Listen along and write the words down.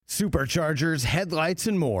superchargers, headlights,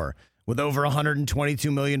 and more. With over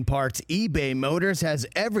 122 million parts, eBay Motors has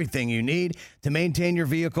everything you need to maintain your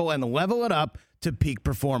vehicle and level it up to peak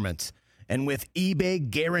performance. And with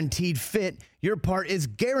eBay Guaranteed Fit, your part is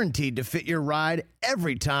guaranteed to fit your ride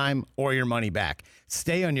every time or your money back.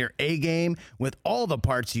 Stay on your A-game with all the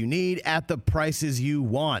parts you need at the prices you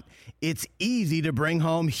want. It's easy to bring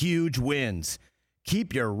home huge wins.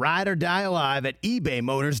 Keep your ride or die alive at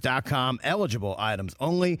ebaymotors.com. Eligible items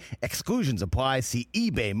only. Exclusions apply. See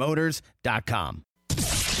ebaymotors.com.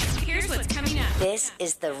 Here's what's coming up. This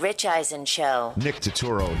is The Rich Eisen Show. Nick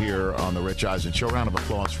Totoro here on The Rich Eisen Show. Round of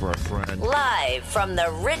applause for our friend. Live from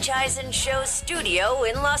The Rich Eisen Show studio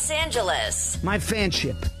in Los Angeles. My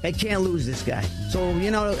fanship. I can't lose this guy. So,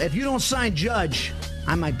 if you don't sign Judge,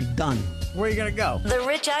 I might be done. Where are you going to go? The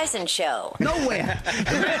Rich Eisen Show. Nowhere.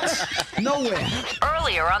 Nowhere.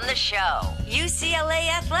 Earlier on the show, UCLA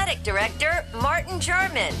Athletic Director Martin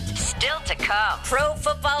Jarmond. Still to come, Pro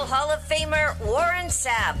Football Hall of Famer Warren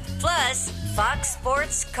Sapp. Plus, Fox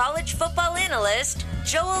Sports college football analyst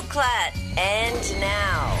Joel Klatt. And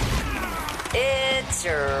now, it's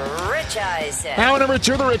Rich Eisen. Hour number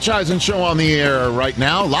 2 of The Rich Eisen Show on the air right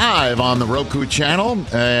now, live on the Roku channel.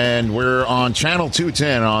 And we're on channel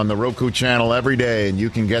 210 on the Roku channel every day. And you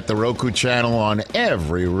can get the Roku channel on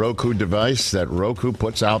every Roku device that Roku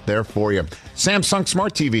puts out there for you. Samsung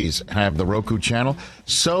Smart TVs have the Roku channel.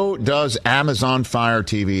 So does Amazon Fire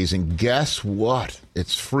TVs. And guess what?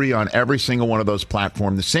 It's free on every single one of those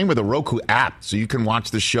platforms. The same with the Roku app. So you can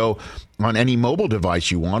watch the show on any mobile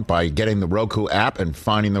device you want by getting the Roku app and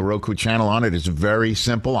finding the Roku channel on it. It's very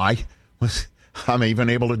simple. I'm even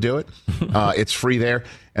able to do it. It's free there.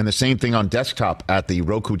 And the same thing on desktop at the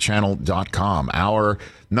RokuChannel.com. Our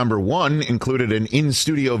number 1 included an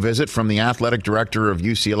in-studio visit from the athletic director of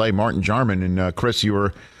UCLA, Martin Jarmond. And Chris, you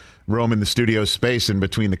were roaming the studio space in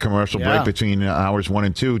between the commercial break between hours 1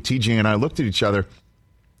 and 2. TJ and I looked at each other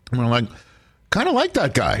and we're like, kind of like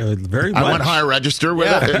that guy. Very much. I went high register with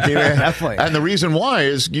it. Definitely. And the reason why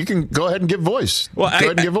is you can go ahead and give voice. Go ahead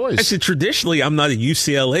and give voice. Actually, traditionally, I'm not a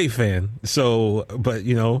UCLA fan. So, but,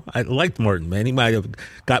 I liked Martin, man. He might have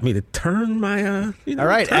got me to turn my, All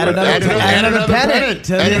right, add another pennant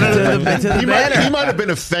to the banner. He might have been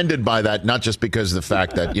offended by that, not just because of the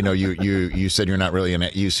fact that, you said you're not really a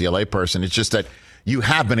UCLA person. It's just that you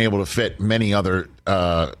have been able to fit many other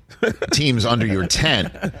teams under your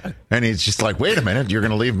tent. And he's just like, wait a minute, you're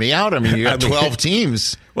going to leave me out? I mean, you got 12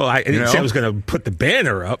 teams. Well, I didn't say I was going to put the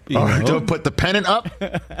banner up. Don't put the pennant up.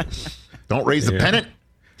 Don't raise the pennant.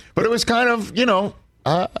 But it was kind of,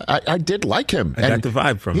 I did like him. I got the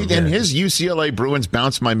vibe from him. And his UCLA Bruins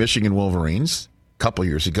bounced my Michigan Wolverines a couple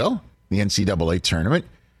years ago, the NCAA tournament.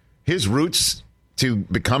 His roots to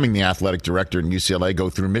becoming the athletic director in UCLA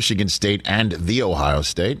go through Michigan State and the Ohio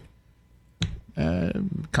State.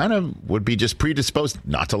 Kind of would be just predisposed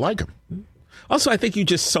not to like him. Also, I think you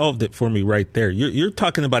just solved it for me right there. You're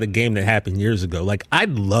talking about a game that happened years ago. Like, I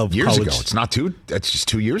love years college. ago. It's not two. That's just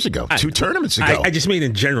 2 years ago. 2 tournaments ago. I just mean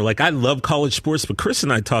in general. Like, I love college sports, but Chris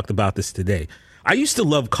and I talked about this today. I used to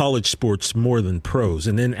love college sports more than pros,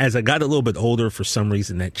 and then as I got a little bit older, for some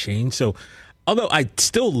reason that changed. So, although I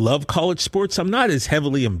still love college sports, I'm not as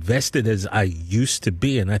heavily invested as I used to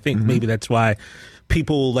be, and I think maybe that's why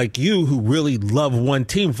people like you who really love one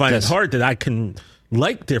team find it hard that I can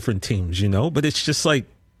like different teams, But it's just like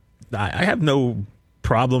I have no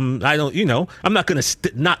problem. I don't, I'm not going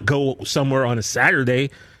to not go somewhere on a Saturday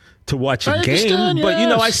to watch a game, but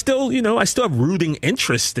I still have rooting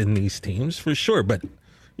interest in these teams for sure. But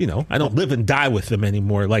I don't live and die with them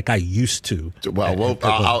anymore like I used to. Well,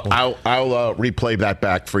 I'll replay that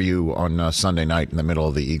back for you on Sunday night in the middle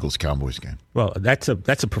of the Eagles-Cowboys game. Well, that's a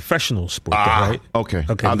professional sport, though, right? Okay.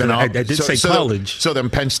 Then I did say college. So then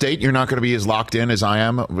Penn State, you're not going to be as locked in as I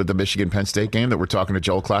am with the Michigan-Penn State game that we're talking to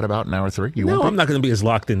Joel Klatt about in hour 3? No, I'm not going to be as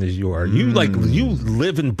locked in as you are. You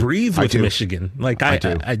live and breathe with Michigan. Like I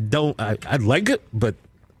don't. I like it, but.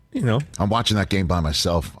 I'm watching that game by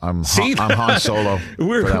myself. I'm Han Solo.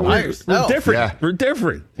 We're different. Yeah. We're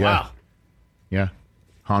different. Yeah. Wow. Yeah.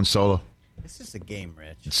 Han Solo. It's just a game,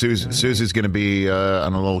 Rich. Susie's going to be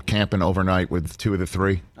on a little camping overnight with 2 of the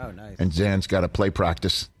 3. Oh, nice. And Zan's got to play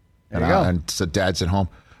practice. There you go. And so Dad's at home.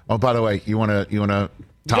 Oh, by the way, you want to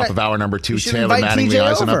top of hour number 2 should Taylor invite Mattingly TJ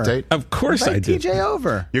Eisen over. update? Of course I do. TJ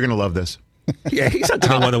over. You're going to love this. Yeah, he's not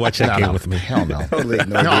going to want to watch that game with me. Hell no.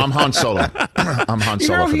 No, I'm Han Solo. I'm Han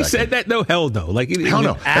Solo. He said that? No, hell no. Like, hell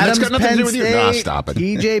no. Adams, that's got nothing Penn to do with you. State, Nah, stop it.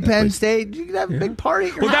 TJ Penn State. You can have a big party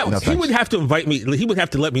at your house. He would have to invite me. He would have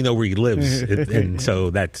to let me know where he lives. and so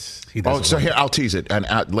that's... He doesn't so here, I'll tease it. And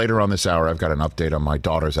later on this hour, I've got an update on my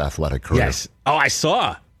daughter's athletic career. Yes. Oh, I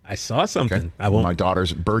saw I saw something. Okay. I won't. My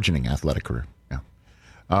daughter's burgeoning athletic career. Yeah.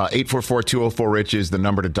 844-204-RICH is the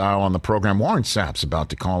number to dial on the program. Warren Sapp's about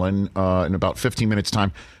to call in about 15 minutes'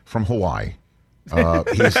 time from Hawaii.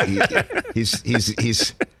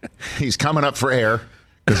 He's coming up for air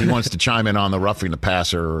because he wants to chime in on the roughing the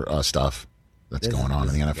passer stuff that's going on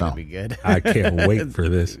in the NFL. Be good. I can't wait for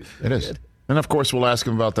this. It is. And, of course, we'll ask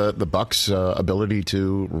him about the Bucs' ability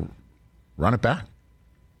to run it back.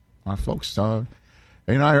 Folks, I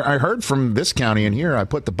heard from this county in here, I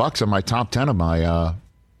put the Bucs on my top 10 of my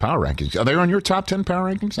power rankings. Are they on your top 10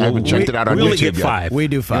 power rankings? I haven't checked it out on we YouTube only get yet. 5. We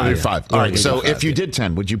do 5. You do 5. All right, so do 5, if you did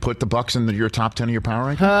 10, would you put the Bucs in your top 10 of your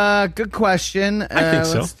power rankings? Good question. I think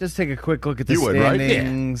so. Let's just take a quick look at the You would, right?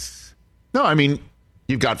 standings. No, I mean,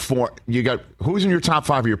 you've got 4. Who's in your top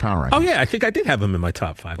 5 of your power rankings? Oh, yeah. I think I did have them in my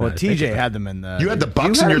top 5. Well, TJ had them in the. You had the Bucs You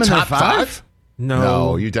in had your them top their 5?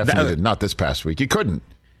 No, you definitely That- did. Not this past week. You couldn't.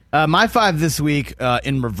 My 5 this week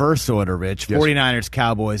in reverse order, Rich. Yes. 49ers,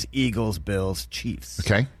 Cowboys, Eagles, Bills, Chiefs.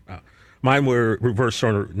 Okay. Mine were reverse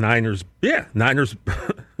order. Niners. Yeah, Niners,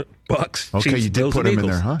 Bucks. Okay, Chiefs, you did Bills, put and them in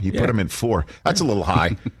Eagles. there, huh? You Yeah. put them in 4. That's a little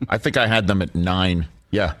high. I think I had them at 9.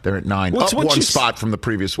 Yeah, they're at 9. What's- Up what one you spot from the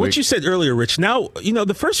previous week. What you said earlier, Rich, now,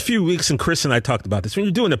 the first few weeks, and Chris and I talked about this, when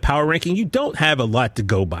you're doing a power ranking, you don't have a lot to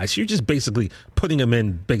go by. So you're just basically putting them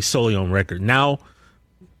in based solely on record. Now,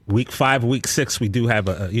 week 5, week 6, we do have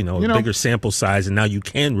a bigger sample size, and now you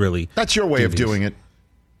can really. That's your way of doing it.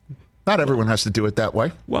 Not everyone has to do it that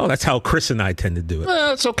way. Well, that's how Chris and I tend to do it.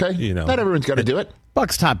 That's okay. Not everyone's got to do it.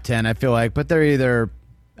 Bucks top 10, I feel like, but they're either.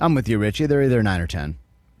 I'm with you, Rich. They're either 9 or 10.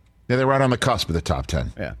 Yeah, they're right on the cusp of the top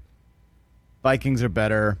 10. Yeah. Vikings are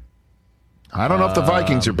better. I don't know if the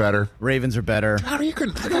Vikings are better. Ravens are better.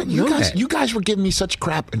 You guys were giving me such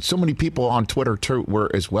crap, and so many people on Twitter too were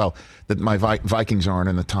as well, that my Vikings aren't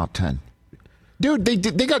in the top 10. Dude,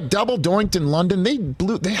 they got double doinked in London.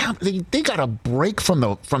 They got a break from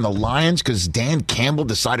the Lions because Dan Campbell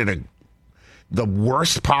decided the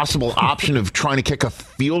worst possible option of trying to kick a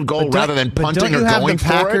field goal rather than punting don't you or have going the for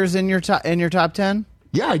Packers it. in your top 10?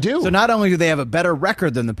 Yeah, I do. So not only do they have a better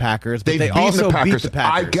record than the Packers, but They've they beaten also the Packers. beat the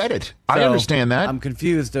Packers. I get it. I So, understand that. I'm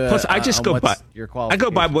confused. Plus, I just go by. I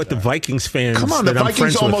go by what the Vikings fans. Come on, the that I'm Vikings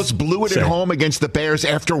friends with almost blew it say. at home against the Bears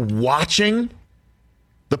after watching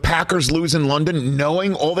the Packers lose in London,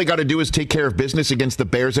 knowing all they got to do is take care of business against the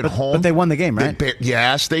Bears at home. But they won the game, right?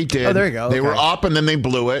 Yes, they did. Oh, there you go. They Okay. were up and then they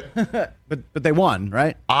blew it. But they won,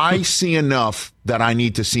 right? I see enough that I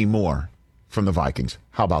need to see more from the Vikings.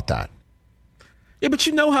 How about that? Yeah, but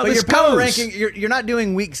you know how But this your power goes. ranking, you're not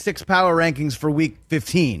doing week 6 power rankings for week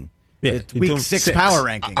 15. Yeah, It's you're week doing 6 6. power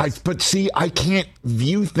rankings. But see, I can't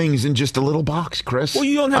view things in just a little box, Chris. Well,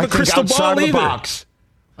 you don't have I a think crystal outside ball of the either. box.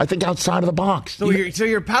 I think outside of the box. So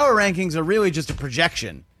your power rankings are really just a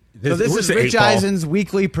projection. So this Where's is the Rich 8-ball? Eisen's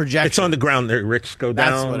weekly projection. It's on the ground there, Rich. Go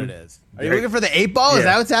down. That's what it is. Are you looking for the 8-ball? Is Yeah.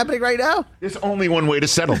 that what's happening right now? There's only one way to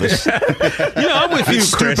settle this. I'm with you,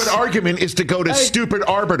 The Chris. stupid argument is to go to stupid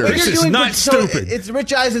arbiters. This You're is doing- not so stupid. It's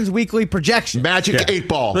Rich Eisen's weekly projection. Magic Yeah.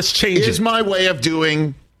 8-ball. Let's change Is it. my way of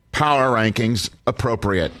doing power rankings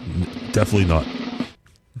appropriate? Definitely not.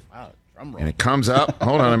 And it comes up.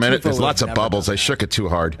 Hold on a minute. There's People lots have of never bubbles. done I shook it too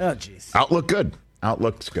hard. Oh, jeez. Outlook good.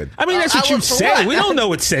 Outlook's good. I mean, that's what you outlook for say. what? We don't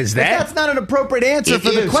know it says But that. that's not an appropriate answer It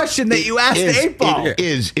for the is. question that It you asked is. the 8-ball.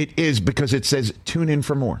 It is because it says tune in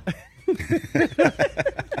for more.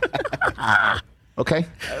 Okay?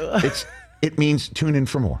 It means tune in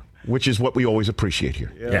for more, which is what we always appreciate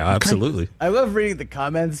here. Yeah, absolutely. I love reading the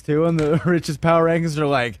comments, too, on the Rich's Power Rankings. They're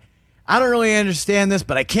like, I don't really understand this,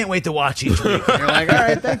 but I can't wait to watch each week. And you're like, all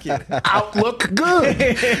right, thank you. Outlook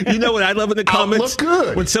good. You know what I love in the comments? Outlook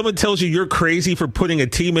good. When someone tells you you're crazy for putting a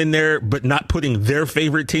team in there, but not putting their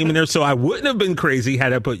favorite team in there. So I wouldn't have been crazy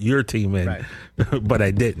had I put your team in, Right. but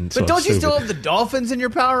I didn't. But so don't you I'm still stupid. have the Dolphins in your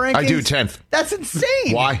Power Rankings? I do, 10th. That's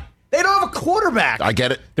insane. Why? They don't have a quarterback. I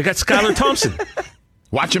get it. They got Skylar Thompson.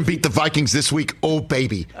 Watch him beat the Vikings this week. Oh,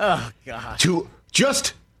 baby. Oh, God. To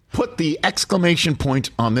just put the exclamation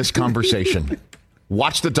point on this conversation.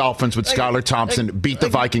 Watch the Dolphins with Skylar Thompson beat the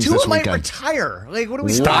Vikings Tua this might weekend. retire. Like, what are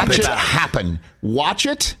we Watch talking it about? happen. Watch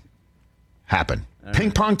it happen.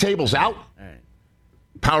 Ping pong tables out.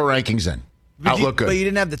 Power rankings in. Outlook But you good.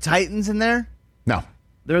 didn't have the Titans in there? No.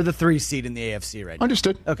 They're the 3 seed in the AFC right now.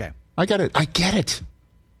 Understood. Okay. I get it. I get it.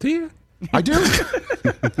 Do you? I do.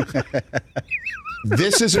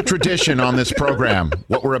 This is a tradition on this program.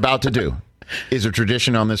 What we're about to do is a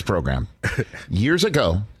tradition on this program. Years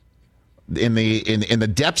ago, in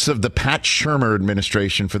the depths of the Pat Shurmur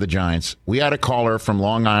administration for the Giants, we had a caller from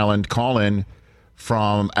Long Island call in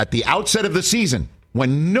from at the outset of the season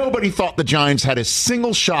when nobody thought the Giants had a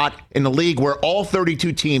single shot in the league where all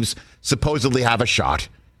 32 teams supposedly have a shot.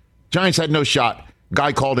 Giants had no shot.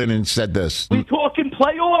 Guy called in and said this. We talking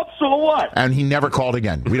playoffs or what? And he never called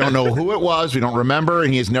again. We don't know who it was. We don't remember,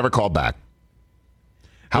 and he has never called back.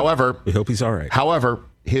 However, we hope he's all right. However,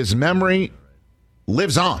 his memory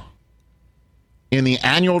lives on in the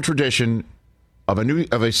annual tradition of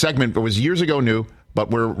a segment that was years ago new, but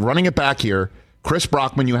we're running it back here. Chris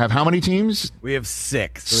Brockman, you have how many teams? We have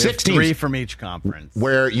 6. Six teams. 3 from each conference.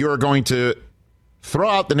 Where you're going to throw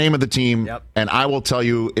out the name of the team, Yep. and I will tell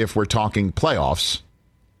you if we're talking playoffs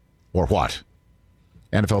or what.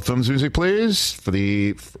 NFL Films music, please.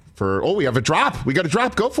 Oh, we have a drop. We got a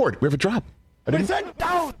drop. Go for it. We have a drop.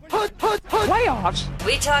 Playoffs?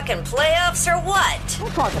 We talking playoffs or what?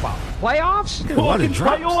 We'll talk about playoffs. Talking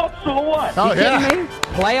playoffs or what? Oh, yeah. Kidding me?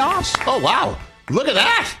 Playoffs? Oh, wow. Look at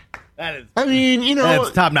that. That is. I mean, you know.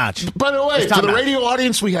 That's top notch. By the way, It's for the top-notch. radio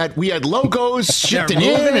audience, we had logos shifting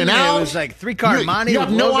They're in moving. and out. It was like 3-card money. You have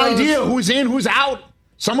with no logos. idea who's in, who's out.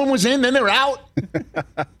 Someone was in, then they're out.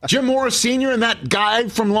 Jim Morris Sr. and that guy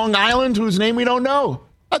from Long Island whose name we don't know.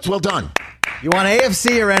 That's well done. You want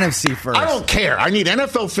AFC or NFC first? I don't care. I need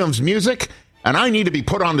NFL Films music, and I need to be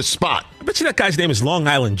put on the spot. I bet you that guy's name is Long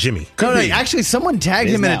Island Jimmy. No, actually, someone tagged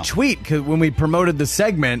It is him in now. a tweet when we promoted the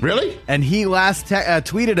segment. Really? And he last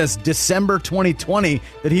tweeted us December 2020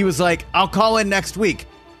 that he was like, I'll call in next week.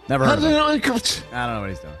 Never heard of him. I don't know what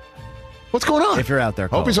he's doing. What's going on? If you're out there,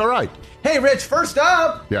 call Hope he's all right. Hey, Rich, first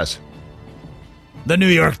up, Yes. the New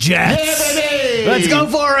York Jets. Yeah, baby! Let's go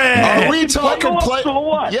for it. Are we talking Playoffs or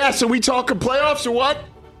what? Yes, are we talking playoffs or what?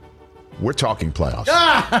 We're talking playoffs.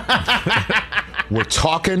 We're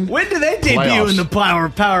talking When do they debut playoffs. in the power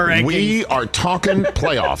rankings? We are talking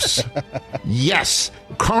playoffs. Yes.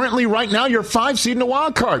 Currently, right now, you're 5 seed in the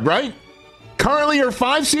wild card, right? Currently, you're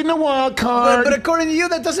 5 seed in the wild card. But according to you,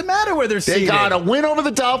 that doesn't matter where they're They seated. got a win over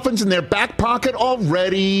the Dolphins in their back pocket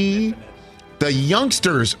already. The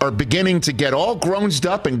youngsters are beginning to get all groaned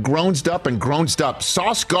up and groaned up and groaned up.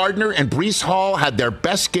 Sauce Gardner and Breece Hall had their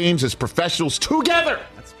best games as professionals together.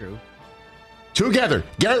 That's true. Together.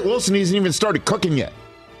 Garrett Wilson hasn't even started cooking yet.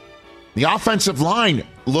 The offensive line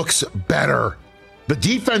looks better. The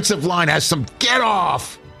defensive line has some get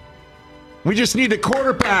off. We just need a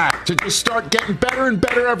quarterback to just start getting better and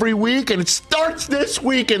better every week, and it starts this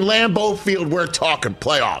week in Lambeau Field. We're talking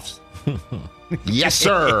playoffs. Yes,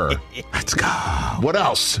 sir. Let's go. What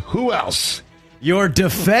else? Who else? Your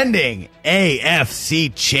defending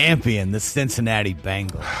AFC champion, the Cincinnati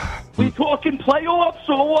Bengals. We talking playoffs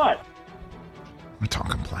or what? We're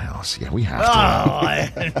talking playoffs. Yeah, we have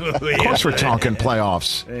to. Of course we're talking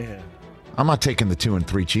playoffs. I'm not taking the 2 and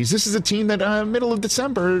 3 cheese. This is a team that middle of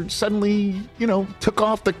December suddenly, took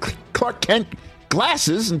off the Clark Kent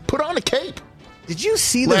glasses and put on a cape. Did you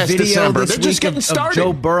see the Last video December. this They're week just getting of started.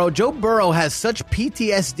 Joe Burrow? Joe Burrow has such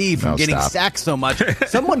PTSD from No, getting stop. sacked so much.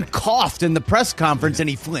 Someone coughed in the press conference and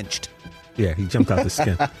he flinched. Yeah, he jumped out the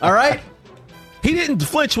skin. All right? He didn't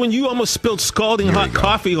flinch when you almost spilled scalding hot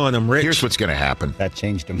coffee on him, Rich. Here's what's going to happen. That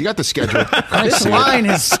changed him. You got the schedule. I This see it. line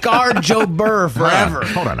has scarred Joe Burr forever.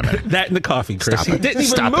 Hold on a minute. That and the coffee, Chris. Stop He it. didn't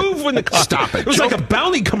even Stop it. move when the coffee. Stop it. It was Joe- like a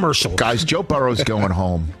bounty commercial. Guys, Joe Burrow's going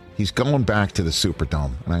home. He's going back to the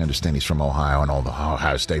Superdome. And I understand he's from Ohio, and all the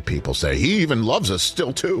Ohio State people say he even loves us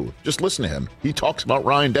still, too. Just listen to him. He talks about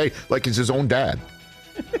Ryan Day like he's his own dad.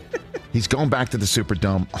 He's going back to the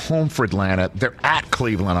Superdome, home for Atlanta. They're at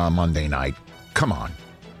Cleveland on Monday night. Come on.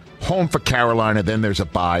 Home for Carolina, then there's a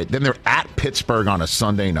bye. Then they're at Pittsburgh on a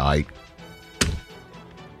Sunday night.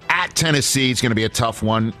 At Tennessee, it's going to be a tough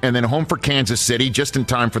one. And then home for Kansas City, just in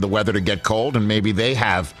time for the weather to get cold, and maybe they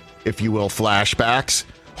have, if you will, flashbacks.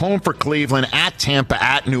 Home for Cleveland, at Tampa,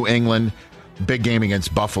 at New England. Big game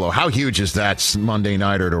against Buffalo. How huge is that Monday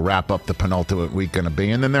nighter to wrap up the penultimate week going to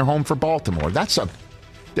be? And then they're home for Baltimore. They're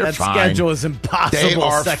That fine. schedule is impossible. They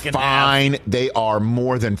are second fine. half. They are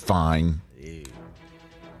more than fine.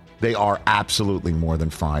 They are absolutely more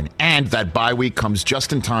than fine. And that bye week comes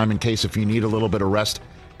just in time in case if you need a little bit of rest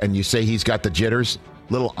and you say he's got the jitters,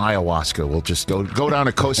 little ayahuasca. We'll just go down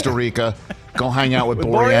to Costa Rica, go hang out with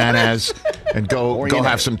Boreanaz, and go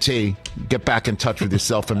have some tea. Get back in touch with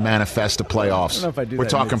yourself and manifest the playoffs. I don't know if I do We're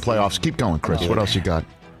that talking mid-season. playoffs. Keep going, Chris. What else you got?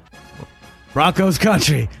 Broncos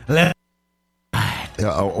country.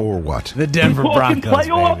 Or what? The Denver Talking Broncos,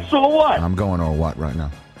 playoffs baby. or what? I'm going or what right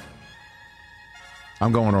now?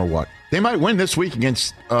 I'm going or what? They might win this week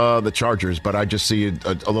against the Chargers, but I just see a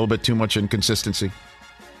little bit too much inconsistency.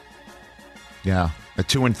 Yeah, a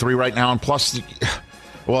 2 and 3 right now, and plus,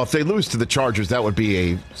 well, if they lose to the Chargers, that would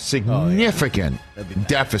be a significant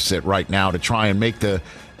deficit right now to try and make the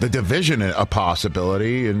the division a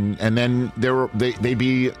possibility, and then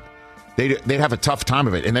they'd have a tough time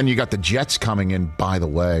of it. And then you got the Jets coming in. By the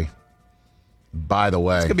way, It's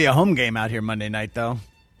gonna be a home game out here Monday night, though.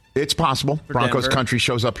 it's possible Broncos Denver. country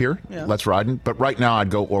shows up here. Yeah. Let's ride in. But right now, I'd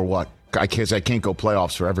go or what? I can't go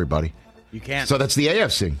playoffs for everybody. You can't. So that's the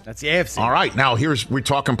AFC. That's the AFC. All right, now we're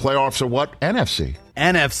talking playoffs or what? NFC.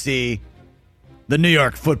 NFC, the New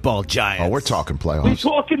York Football Giants. Oh, we're talking We playoffs.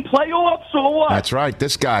 talking playoffs or what? That's right.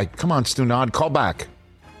 This guy. Come on, Stunad, call back.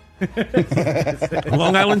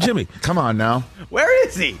 Long Island Jimmy. Come on now. Where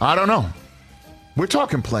is he? I don't know. We're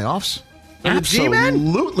talking playoffs. For the G-Men?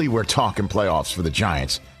 Absolutely, we're talking playoffs for the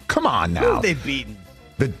Giants. Come on Who now. have they beaten?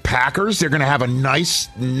 The Packers, they're going to have a nice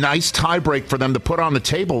tiebreak for them to put on the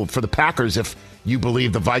table for the Packers if you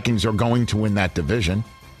believe the Vikings are going to win that division.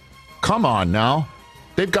 Come on now.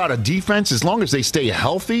 They've got a defense. As long as they stay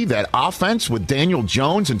healthy, that offense with Daniel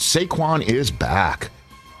Jones and Saquon is back.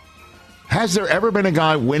 Has there ever been a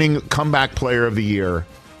guy winning comeback player of the year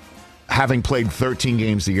having played 13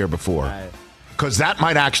 games the year before? Because that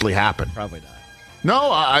might actually happen. Probably not. No,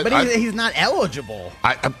 But he's not eligible.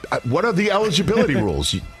 What are the eligibility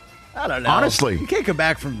rules? I don't know. Honestly. You can't come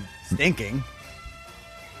back from stinking.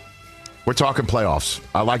 We're talking playoffs.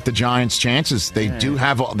 I like the Giants' chances. They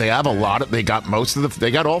have a lot of. They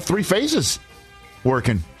got all three phases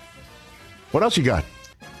working. What else you got?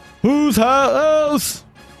 Whose house?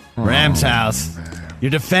 Rams house.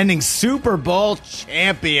 You're defending Super Bowl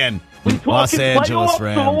champion. We talking Los Angeles playoffs or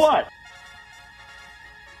Rams. what?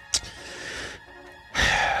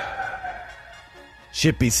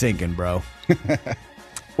 Ship be sinking, bro.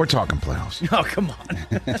 We're talking playoffs. Oh, come on.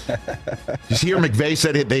 You see, McVay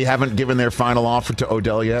said they haven't given their final offer to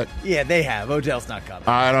Odell yet. Yeah, they have. Odell's not coming.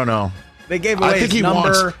 I don't know. They gave away I think his he number.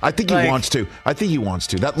 wants. I think he wants to. I think he wants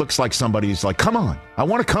to. That looks like somebody's like, come on, I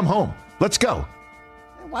want to come home. Let's go.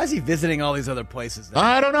 Why is he visiting all these other places? Then?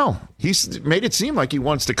 I don't know. He's made it seem like he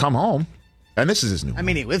wants to come home, and this is his new. I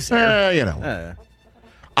mean, he lives here.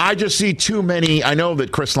 I just see too many. I know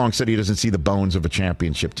that Chris Long said he doesn't see the bones of a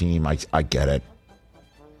championship team. I get it.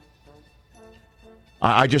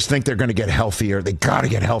 I just think they're going to get healthier. They got to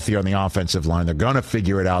get healthier on the offensive line. They're going to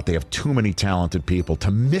figure it out. They have too many talented people to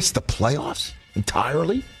miss the playoffs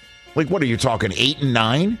entirely. Like, what are you talking, 8 and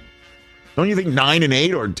 9? Don't you think 9 and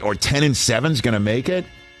 8 or 10 and 7 is going to make it?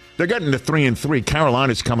 They're getting to 3 and 3.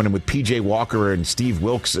 Carolina's coming in with P.J. Walker and Steve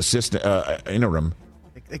Wilkes assistant interim.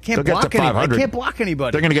 They can't They'll block get to 500. They can't block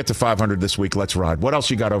anybody. They're going to get to 500 this week. Let's ride. What else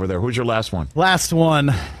you got over there? Who's your last one? Last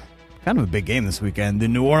one. Kind of a big game this weekend. The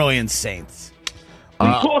New Orleans Saints. We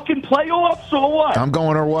talking playoffs or what? I'm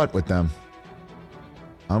going or what with them.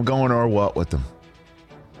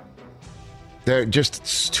 They're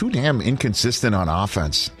just too damn inconsistent on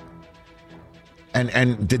offense.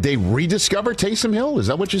 And did they rediscover Taysom Hill? Is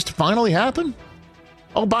that what just finally happened?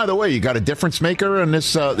 Oh, by the way, you got a difference maker in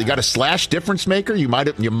this. You got a slash difference maker. You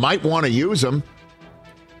might want to use them.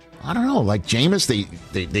 I don't know. Like Jameis,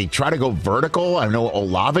 they try to go vertical. I know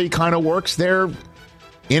Olave kind of works there.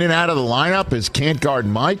 In and out of the lineup is can't guard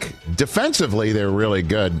Mike. Defensively, they're really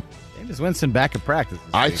good. Jameis Winston back at practice.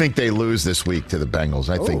 I think they lose this week to the Bengals.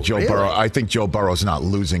 I think Joe Burrow. I think Joe Burrow's not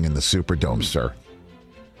losing in the Superdome, sir.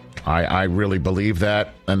 I really believe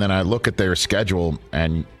that. And then I look at their schedule,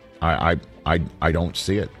 and I don't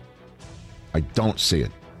see it. I don't see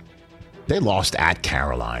it. They lost at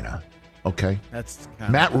Carolina. Okay, That's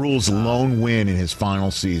Matt Rule's lone win in his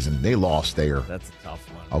final season. They lost there. That's a tough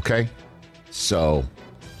one. Okay, so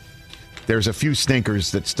there's a few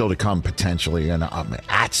stinkers that still to come potentially, and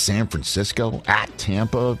at San Francisco, at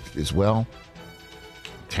Tampa as well.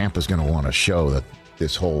 Tampa's going to want to show that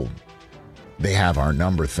this whole "they have our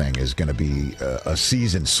number" thing is going to be a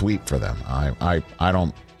season sweep for them. I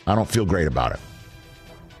don't feel great about it.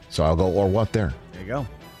 So I'll go or what there. There you go.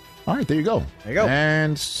 All right, there you go. There you go.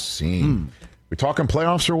 And scene. We're talking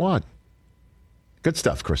playoffs or what? Good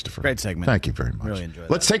stuff, Christopher. Great segment. Thank you very much. Really enjoyed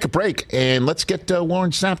that. Let's take a break, and let's get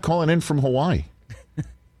Warren Sapp calling in from Hawaii.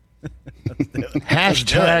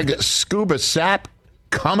 Hashtag Scuba Sapp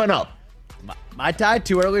coming up. Mai Tai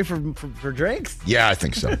too early for drinks? Yeah, I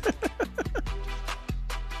think so.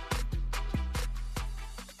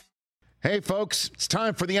 Hey, folks, it's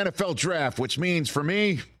time for the NFL draft, which means for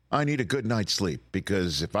me, I need a good night's sleep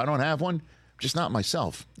because if I don't have one, I'm just not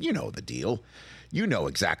myself. You know the deal. You know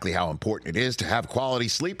exactly how important it is to have quality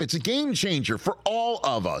sleep. It's a game changer for all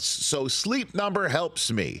of us. So Sleep Number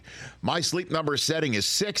helps me. My Sleep Number setting is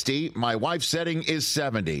 60. My wife's setting is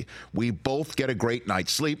 70. We both get a great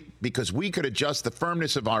night's sleep because we could adjust the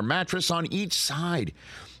firmness of our mattress on each side.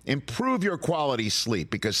 Improve your quality sleep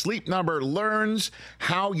because Sleep Number learns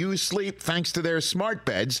how you sleep thanks to their smart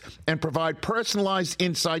beds and provide personalized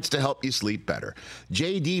insights to help you sleep better.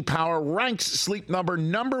 J.D. Power ranks Sleep Number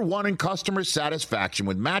 #1 in customer satisfaction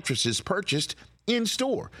with mattresses purchased in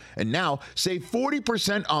store. And now save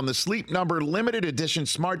 40% on the Sleep Number limited edition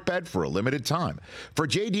smart bed for a limited time. For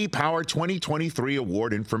J.D. Power 2023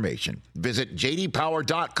 award information, visit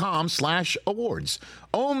jdpower.com/awards.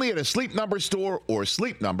 Only at a Sleep Number store or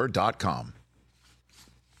sleepnumber.com.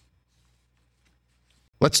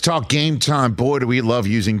 Let's talk Game Time. Boy, do we love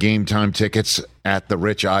using Game Time tickets at the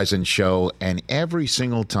Rich Eisen Show. And every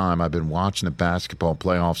single time I've been watching the basketball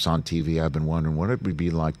playoffs on TV, I've been wondering what it would be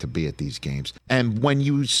like to be at these games. And when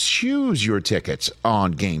you choose your tickets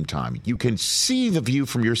on Game Time, you can see the view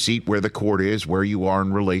from your seat where the court is, where you are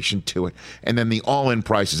in relation to it. And then the all-in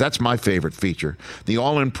prices. That's my favorite feature. The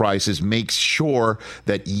all-in prices makes sure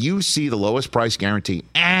that you see the lowest price guarantee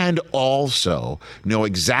and also know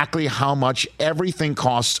exactly how much everything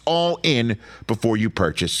costs all in before you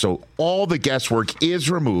purchase. So all the guesswork is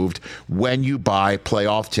removed when you buy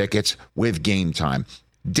playoff tickets with Game Time.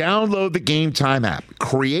 Download the Game Time app,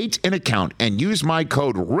 create an account, and use my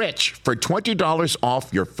code RICH for $20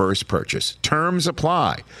 off your first purchase. Terms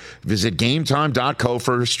apply. Visit GameTime.co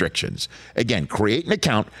for restrictions. Again, create an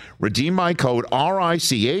account, redeem my code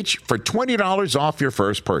RICH for $20 off your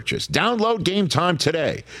first purchase. Download Game Time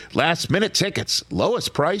today. Last minute tickets,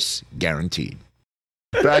 lowest price guaranteed.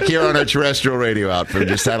 Back here on our terrestrial radio outfit,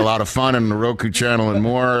 just had a lot of fun on the Roku channel and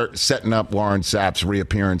more, setting up Warren Sapp's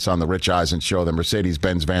reappearance on the Rich Eisen Show. The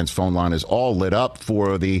Mercedes-Benz Vans phone line is all lit up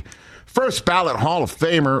for the first ballot Hall of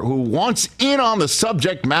Famer who wants in on the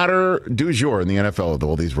subject matter du jour in the NFL with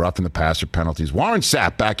all these roughing the passer penalties. Warren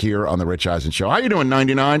Sapp back here on the Rich Eisen Show. How you doing,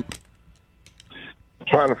 99?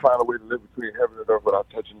 Trying to find a way to live between heaven and earth without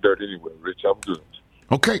touching dirt anyway, Rich. I'm good.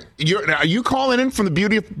 Okay, are you calling in from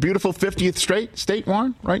the beautiful 50th state,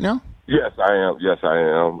 Warren, right now? Yes, I am.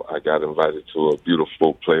 I got invited to a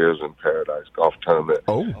beautiful Players in Paradise golf tournament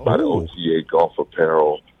by the OTA Golf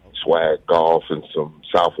Apparel, Swag Golf, and some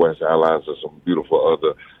Southwest Airlines and some beautiful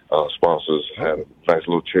other sponsors. Had a nice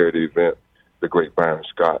little charity event. The great Byron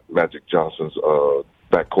Scott, Magic Johnson's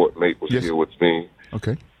backcourt mate, was here with me.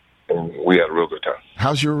 Okay, and we had a real good time.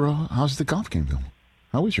 How's the golf game going?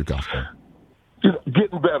 How is your golf game?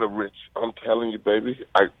 Getting better, Rich. I'm telling you, baby.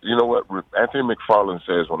 You know what? Anthony McFarlane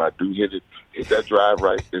says when I do hit that drive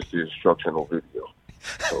right, it's the instructional video.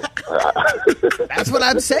 So, that's what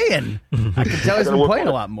I'm saying. I can tell he's been playing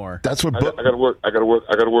a lot more. That's what I got to work. I got to work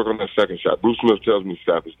on that second shot. Bruce Smith tells me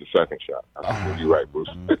Sapp is the second shot. You're right, Bruce.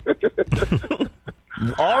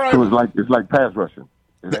 All right. It's like pass rushing.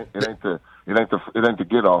 It ain't the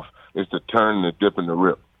get off. It's the turn, the dip, and the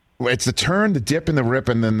rip. Well, it's the turn, the dip, and the rip,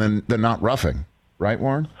 and then the not roughing. Right,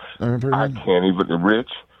 Warren? I can't even,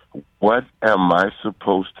 Rich. What am I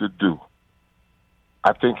supposed to do?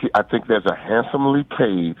 I think there's a handsomely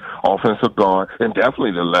paid offensive guard, and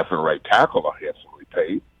definitely the left and right tackle are handsomely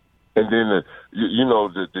paid. And then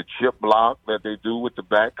the chip block that they do with the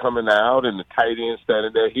back coming out, and the tight end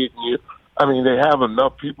standing there hitting you. I mean, they have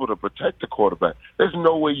enough people to protect the quarterback. There's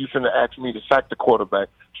no way you're going to ask me to sack the quarterback,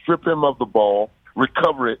 strip him of the ball,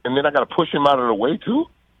 recover it, and then I got to push him out of the way too.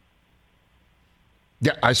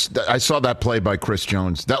 Yeah, I saw that play by Chris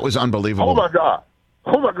Jones. That was unbelievable. Oh, my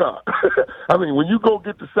God. I mean, when you go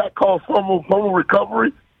get the sack call fumble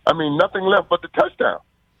recovery, I mean, nothing left but the touchdown.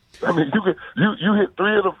 I mean, you hit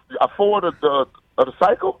 4 of the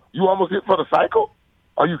cycle? You almost hit for the cycle?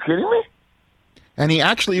 Are you kidding me? And he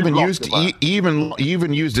actually even used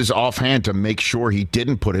his offhand to make sure he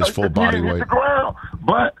didn't put his full body weight. The ground.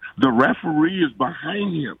 But the referee is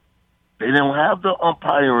behind him. They don't have the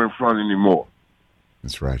umpire in front anymore.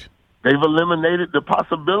 That's right. They've eliminated the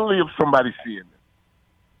possibility of somebody seeing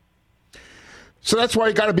it. So that's why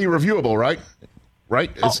it got to be reviewable, right? Right?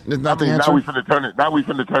 It's not the answer. Now we finna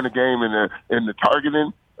turn the game in the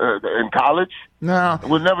targeting in college. No,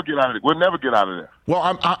 we'll never get out of it. We'll never get out of there.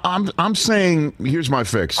 Well, I'm saying here's my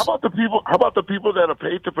fix. How about the people that are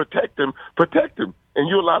paid to protect him, and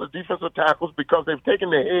you allow the defensive tackles because they've taken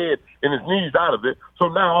their head and his knees out of it. So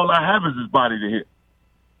now all I have is his body to hit.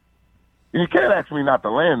 You can't ask me not to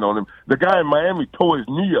land on him. The guy in Miami tore his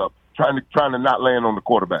knee up trying to not land on the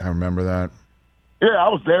quarterback. I remember that. Yeah, I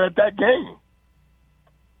was there at that game.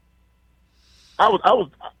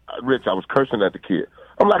 Rich, I was cursing at the kid.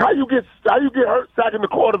 I'm like, how you get hurt sacking the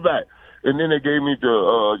quarterback? And then they gave me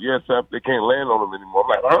Sapp, they can't land on him anymore. I'm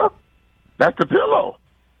like, huh? That's the pillow.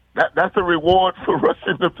 That's the reward for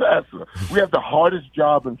rushing the passer. We have the hardest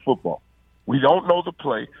job in football. We don't know the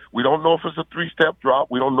play. We don't know if it's a 3-step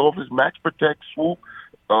drop. We don't know if it's max protect, swoop,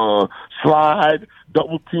 slide,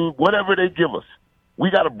 double team, whatever they give us. We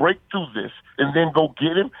got to break through this and then go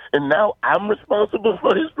get him. And now I'm responsible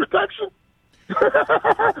for his protection.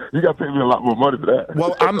 You got to pay me a lot more money for that.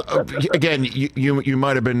 Well, again, you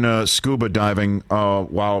might have been scuba diving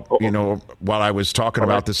while I was talking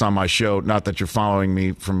about this on my show. Not that you're following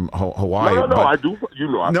me from Hawaii. No, I do.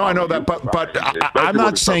 I know that, but I'm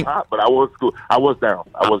not saying. But I was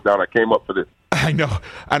down. I came up for this. I know,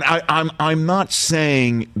 and I'm not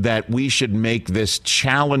saying that we should make this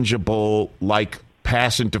challengeable like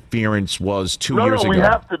pass interference was 2 years ago. We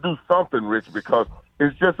have to do something, Rich, because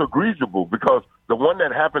it's just egregiable. Because the one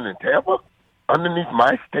that happened in Tampa, underneath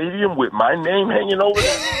my stadium with my name hanging over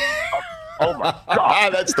it. Oh my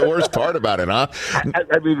God! That's the worst part about it, huh?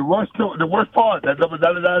 I mean, the worst part that number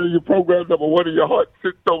 99 of your program, number one in your heart,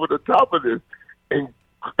 sits over the top of this, and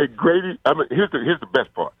Grady. I mean, here's the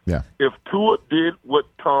best part. Yeah. If Tua did what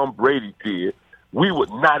Tom Brady did, we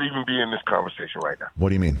would not even be in this conversation right now. What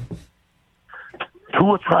do you mean?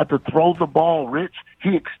 Tua tried to throw the ball, Rich.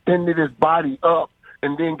 He extended his body up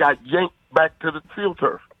and then got yanked back to the field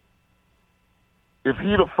turf. If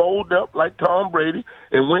he'd have folded up like Tom Brady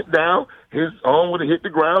and went down, his arm would have hit the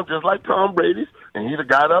ground just like Tom Brady's, and he'd have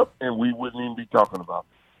got up, and we wouldn't even be talking about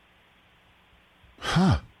it.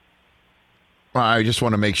 Huh. Well, I just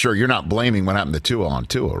want to make sure you're not blaming what happened to Tua on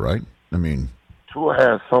Tua, right? I mean, Tua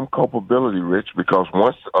has some culpability, Rich, because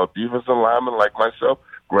once a defensive lineman like myself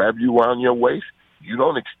grab you around your waist, you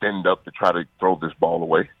don't extend up to try to throw this ball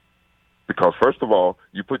away. Because, first of all,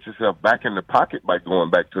 you put yourself back in the pocket by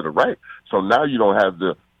going back to the right. So now you don't have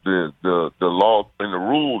the law and the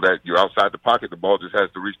rule that you're outside the pocket, the ball just has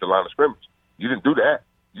to reach the line of scrimmage. You didn't do that.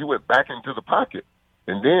 You went back into the pocket.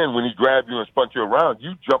 And then when he grabbed you and spun you around,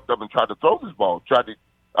 you jumped up and tried to throw this ball.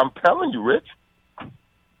 I'm telling you, Rich,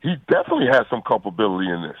 he definitely has some culpability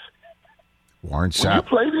in this. Warren Sapp. When you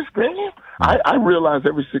play this game, I realize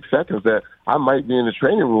every 6 seconds that I might be in the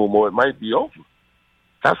training room or it might be over.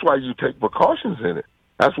 That's why you take precautions in it.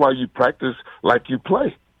 That's why you practice like you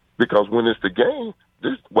play. Because when it's the game,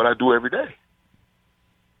 this is what I do every day.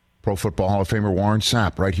 Pro Football Hall of Famer Warren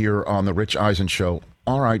Sapp right here on the Rich Eisen Show.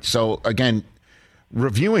 All right, so again,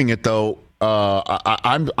 reviewing it though,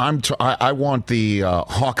 I want the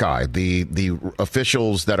Hawkeye, the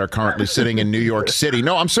officials that are currently sitting in New York City.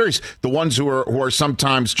 No, I'm serious. The ones who are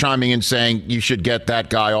sometimes chiming in saying you should get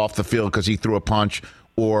that guy off the field because he threw a punch,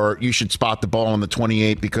 or you should spot the ball on the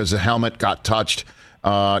 28 because the helmet got touched,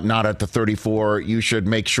 not at the 34. You should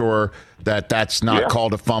make sure that that's not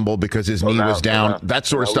called a fumble because his knee was down. That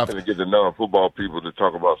sort of stuff. We're going to get the non-football people to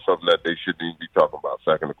talk about something that they shouldn't even be talking about,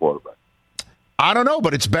 sacking the quarterback. I don't know,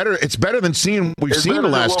 but it's better. It's better than we've seen the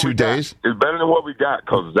last 2 days. It's better than what we got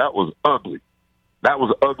because that was ugly. That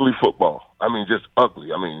was ugly football. I mean, just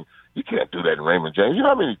ugly. I mean, you can't do that in Raymond James. You know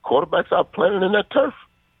how many quarterbacks are playing in that turf?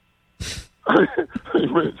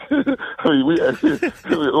 Rich, it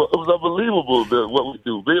was unbelievable what we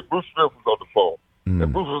do. Bruce Smith was on the phone,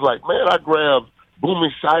 and Bruce was like, "Man, I grabbed Boomy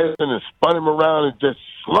Shiesty and spun him around and just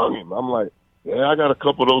slung him." I'm like, "Yeah, I got a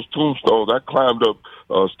couple of those tombstones. I climbed up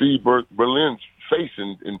Steve Berlin's face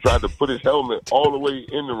and tried to put his helmet all the way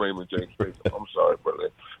in the Raymond James face." I'm sorry, Berlin,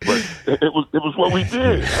 but it was what we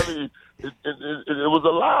did. I mean, it was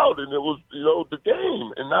allowed, and it was the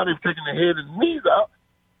game. And now they've taken the head and knees out.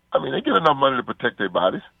 I mean, they get enough money to protect their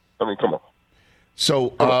bodies. I mean, come on.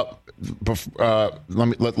 So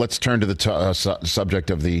let's turn to the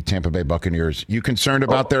subject of the Tampa Bay Buccaneers. You concerned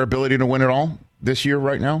about their ability to win it all this year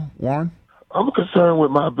right now, Warren? I'm concerned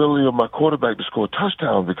with my ability of my quarterback to score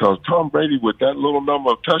touchdowns because Tom Brady with that little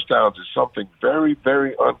number of touchdowns is something very,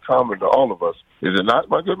 very uncommon to all of us. Is it not,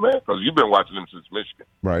 my good man? Because you've been watching him since Michigan.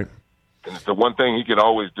 Right. And it's the one thing he can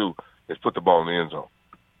always do is put the ball in the end zone.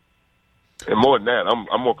 And more than that,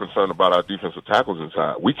 I'm more concerned about our defensive tackles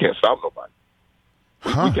inside. We can't stop nobody.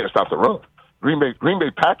 We can't stop the run. Green Bay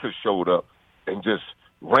Packers showed up and just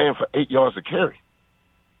ran for 8 yards a carry.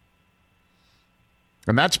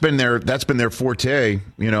 And that's been their forte,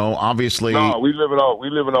 obviously. No, we live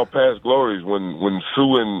in our past glories when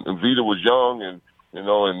Sue and Vita was young and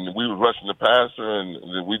and we was rushing the passer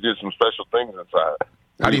and we did some special things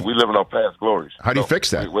inside. We live in our past glories. How do you fix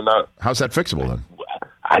that? We're not. How's that fixable then?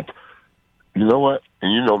 You know what?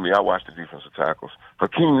 And you know me, I watch the defensive tackles.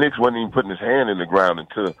 Hakeem Nicks wasn't even putting his hand in the ground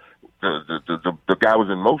until the guy was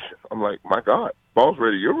in motion. I'm like, my God, Ball's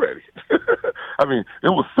ready, you're ready. I mean, it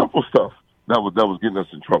was simple stuff that was getting us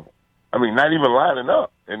in trouble. I mean, not even lining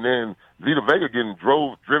up. And then Vita Vega getting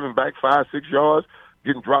driven back 5-6 yards,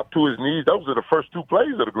 getting dropped to his knees. Those are the first 2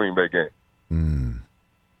 plays of the Green Bay game.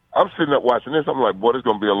 I'm sitting up watching this. I'm like, boy, this is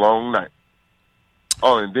going to be a long night.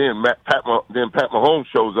 Oh, and then Pat Mahomes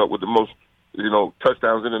shows up with the most,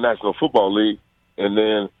 touchdowns in the National Football League. And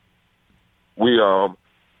then we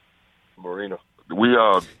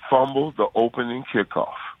fumbled the opening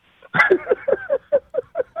kickoff.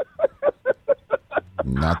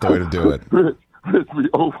 Not the way to do it.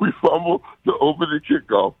 We fumbled the opening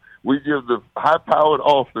kickoff. We give the high-powered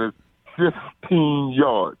offense 15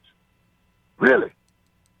 yards. Really?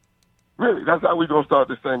 That's how we going to start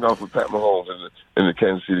this thing off with Pat Mahomes and the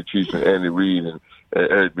Kansas City Chiefs and Andy Reid and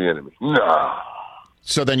Eric Bieniemy. Nah.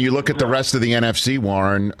 So then you look at the rest of the NFC,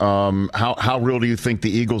 Warren. How real do you think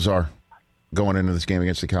the Eagles are going into this game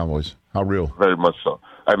against the Cowboys? How real? Very much so.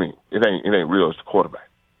 I mean, it ain't real. It's the quarterback.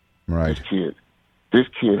 Right. This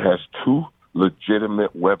kid has 2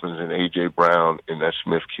 legitimate weapons in A.J. Brown and that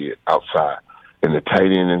Smith kid outside, and the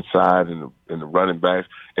tight end inside, and the running backs.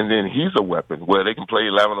 And then he's a weapon where they can play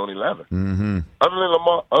 11 on 11. Mm-hmm. Other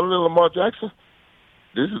than Lamar Jackson,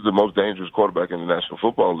 this is the most dangerous quarterback in the National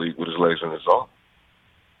Football League with his legs in his arm.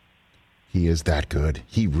 He is that good.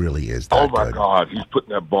 He really is that good. Oh, my God. He's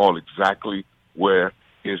putting that ball exactly where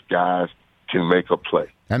his guys can make a play.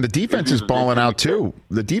 And the defense is balling out, too.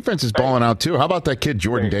 How about that kid,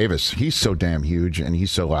 Jordan Davis? He's so damn huge, and he's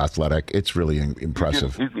so athletic. It's really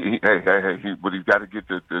impressive. But he's got to get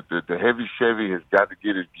the heavy Chevy has got to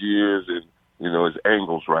get his gears and, his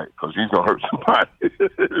angles right, because he's going to hurt somebody.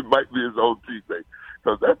 It might be his own teammate.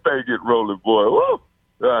 Because that thing get rolling, boy. Woo!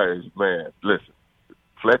 Right, man, listen.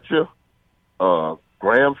 Fletcher,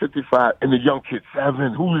 Graham, 55, and the young kid,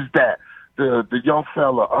 7. Who is that? The young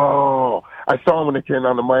fella. Oh, I saw him when they came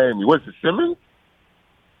down to Miami. Was it Simmons?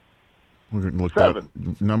 We're going to look 7.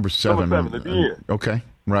 Number 7. Number 7 at the end. Okay,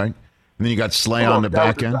 right. And then you got Slay on the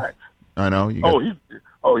back end. I know.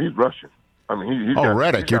 He's Russian. I mean, he's got,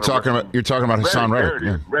 Reddick. You're talking about Hassan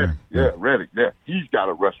Reddick. Reddick. Yeah, he's got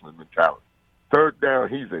a wrestling mentality. Third down,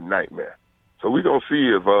 he's a nightmare. So we're going to see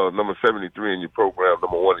if number 73 in your program,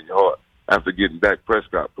 number 1 in your heart, after getting Dak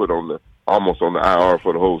Prescott put almost on the IR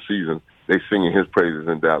for the whole season, they singing his praises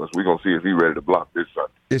in Dallas. We're going to see if he's ready to block this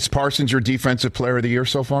Sunday. Is Parsons your defensive player of the year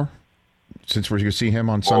so far? Since we're going to see him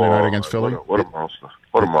on Sunday night against Philly? What a monster.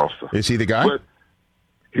 What a monster. Is he the guy? But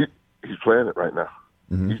he's playing it right now.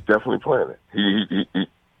 Mm-hmm. He's definitely playing it. He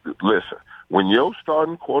listen, when your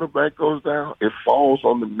starting quarterback goes down, it falls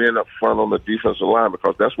on the men up front on the defensive line,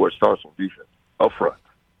 because that's where it starts on defense, up front.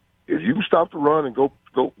 If you can stop the run and go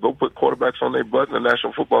put quarterbacks on their butt in the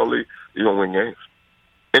National Football League, you're going to win games.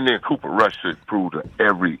 And then Cooper Rush should prove to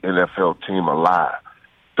every NFL team alive,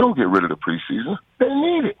 don't get rid of the preseason. They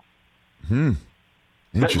need it.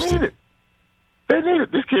 Interesting. They need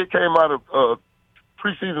it. This kid came out of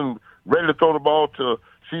preseason ready to throw the ball to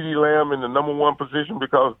CeeDee Lamb in the number 1 position,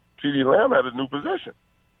 because CeeDee Lamb had a new position.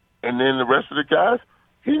 And then the rest of the guys,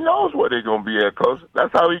 he knows where they're going to be at, because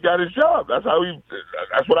that's how he got his job. That's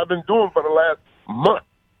what I've been doing for the last month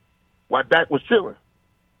while Dak was chilling.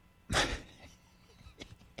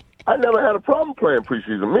 I never had a problem playing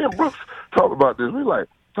preseason. Me and Brooks talk about this. We're like,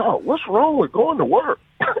 dog, what's wrong with going to work?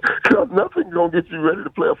 Because nothing's going to get you ready to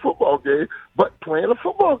play a football game but playing a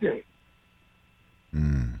football game.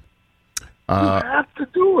 You have to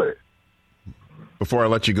do it. Before I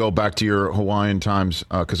let you go back to your Hawaiian times,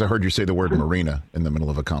 because I heard you say the word marina in the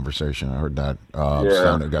middle of a conversation. I heard that.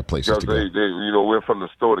 Got places to go. They went from the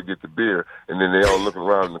store to get the beer, and then they all looking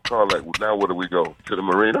around in the car like, well, now where do we go? To the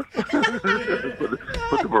marina?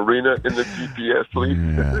 Put the marina in the GPS, please.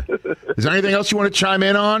 Yeah. Is there anything else you want to chime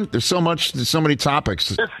in on? There's so many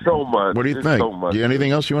topics. It's so much. What do you think? So much.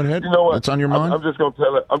 Anything else you want to hit? You know what? That's on your mind? I'm just going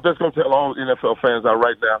to tell all NFL fans out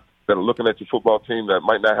right now that are looking at your football team that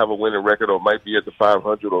might not have a winning record or might be at the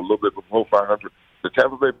 500 or a little bit before 500. The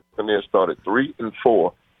Tampa Bay Buccaneers started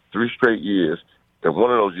 3-4, 3 straight years. And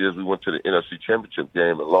one of those years we went to the NFC Championship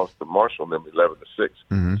game and lost to Marshall and them 11-6.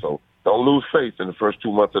 Mm-hmm. So don't lose faith in the first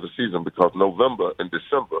 2 months of the season, because November and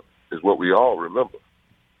December is what we all remember.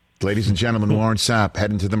 Ladies and gentlemen, Warren Sapp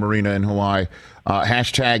heading to the marina in Hawaii.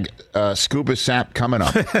 Hashtag Scuba Sapp coming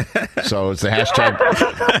up. So it's the hashtag.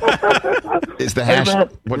 Is the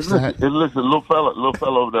hashtag? What's the hashtag? Listen, little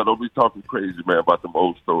fella over there, don't be talking crazy, man, about them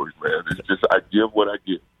old stories, man. It's just I give what I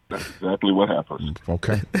get. That's exactly what happens.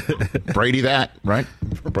 Okay. Brady that, right?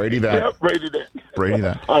 Brady that. Yeah, Brady that. Brady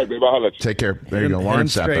that. All right, baby, I'll let you. Take care. There you go. Warren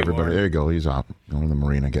Sapp, everybody. Warren. There you go. He's out. Going to the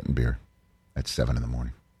marina, getting beer at 7 in the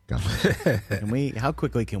morning. How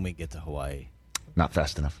quickly can we get to Hawaii? Not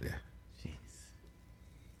fast enough. Yeah. Jeez.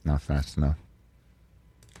 Not fast enough.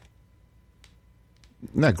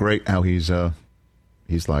 Isn't that great how he's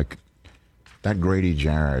like, that Grady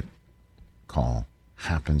Jarrett call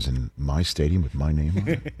happens in my stadium with my name on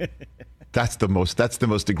it. That's the most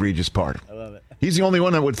egregious part. I love it. He's the only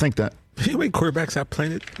one that would think that. You know how many quarterbacks have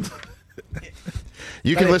played it?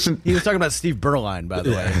 You can listen. He was talking about Steve Berline, by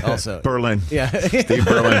the way, also. Berlin. Yeah. Steve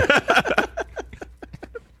Berlin.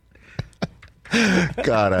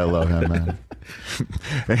 God, I love him, man.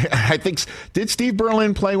 I think, did Steve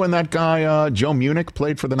Berlin play when that guy, Joe Munich,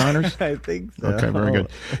 played for the Niners? I think so. Okay, very good.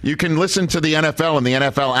 You can listen to the NFL and the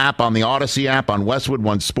NFL app on the Odyssey app, on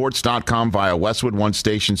WestwoodOneSports.com via Westwood One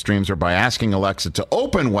station streams, or by asking Alexa to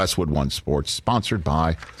open Westwood One Sports, sponsored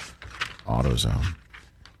by AutoZone.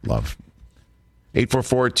 Love.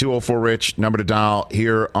 844-204-RICH, number to dial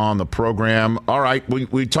here on the program. All right,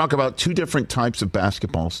 we talk about two different types of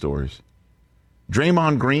basketball stories.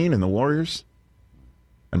 Draymond Green and the Warriors,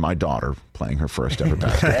 and my daughter playing her first ever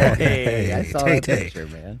basketball. Hey, I saw that picture,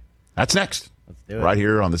 man. That's next. Let's do it. Right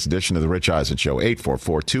here on this edition of the Rich Eisen Show,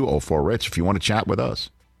 844-204-RICH, if you want to chat with us.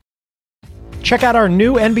 Check out our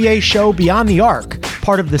new NBA show, Beyond the Arc,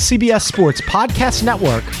 part of the CBS Sports Podcast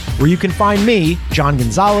Network, where you can find me, John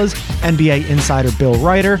Gonzalez, NBA insider Bill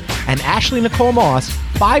Ryder, and Ashley Nicole Moss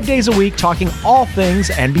 5 days a week talking all things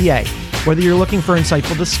NBA. Whether you're looking for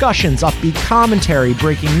insightful discussions, upbeat commentary,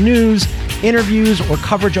 breaking news, interviews, or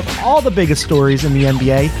coverage of all the biggest stories in the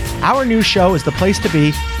NBA, our new show is the place to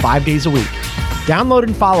be 5 days a week. Download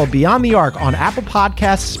and follow Beyond the Arc on Apple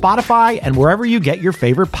Podcasts, Spotify, and wherever you get your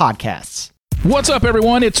favorite podcasts. What's up,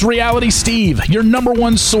 everyone? It's Reality Steve, your number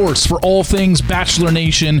one source for all things Bachelor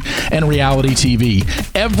Nation and reality TV.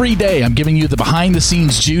 Every day, I'm giving you the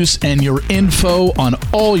behind-the-scenes juice and your info on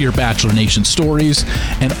all your Bachelor Nation stories,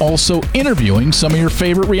 and also interviewing some of your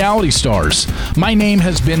favorite reality stars. My name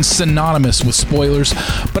has been synonymous with spoilers,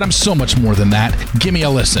 but I'm so much more than that. Give me a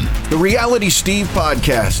listen. The Reality Steve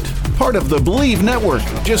Podcast, part of the Believe Network.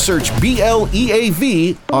 Just search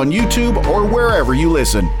BLEAV on YouTube or wherever you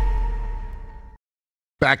listen.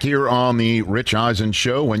 Back here on the Rich Eisen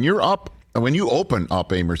Show, when you open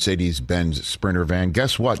up a Mercedes-Benz Sprinter van,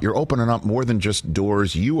 guess what? You're opening up more than just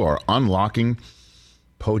doors. You are unlocking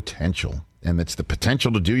potential. And it's the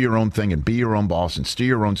potential to do your own thing and be your own boss and steer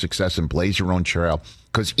your own success and blaze your own trail.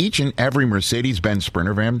 Because each and every Mercedes-Benz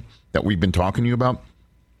Sprinter van that we've been talking to you about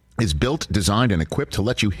is built, designed, and equipped to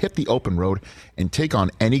let you hit the open road and take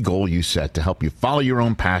on any goal you set, to help you follow your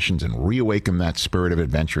own passions and reawaken that spirit of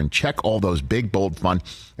adventure and check all those big, bold, fun,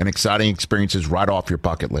 and exciting experiences right off your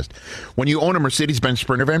bucket list. When you own a Mercedes-Benz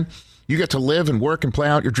Sprinter van, you get to live and work and play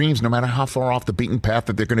out your dreams no matter how far off the beaten path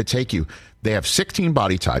that they're going to take you. They have 16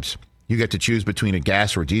 body types. You get to choose between a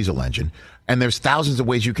gas or a diesel engine, and there's thousands of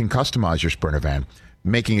ways you can customize your Sprinter van,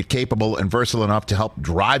 making it capable and versatile enough to help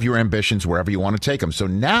drive your ambitions wherever you want to take them. So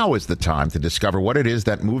now is the time to discover what it is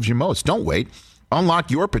that moves you most. Don't wait. Unlock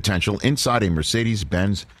your potential inside a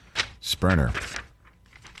Mercedes-Benz Sprinter.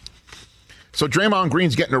 So Draymond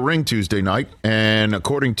Green's getting a ring Tuesday night, and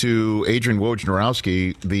according to Adrian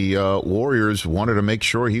Wojnarowski, the Warriors wanted to make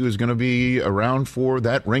sure he was going to be around for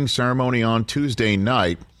that ring ceremony on Tuesday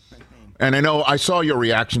night. And I know I saw your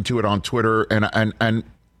reaction to it on Twitter, and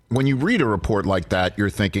when you read a report like that, you're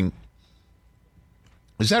thinking,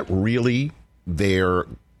 is that really their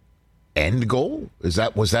end goal? Was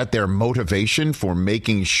that their motivation for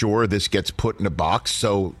making sure this gets put in a box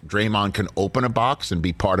so Draymond can open a box and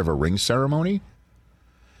be part of a ring ceremony?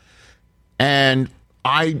 And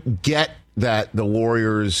I get that the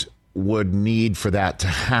Warriors would need for that to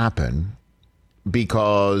happen,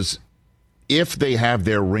 because if they have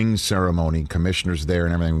their ring ceremony, commissioners there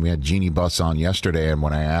and everything, we had Jeannie Buss on yesterday, and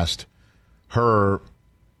when I asked her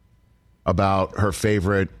about her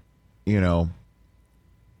favorite,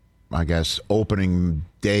 I guess, opening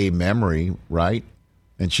day memory, right?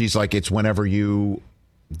 And she's like, it's whenever you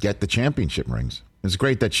get the championship rings. It's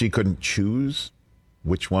great that she couldn't choose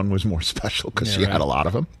which one was more special, because she had a lot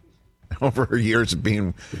of them over her years of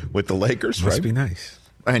being with the Lakers, Must right? be nice.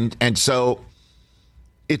 And so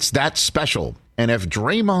it's that special. And if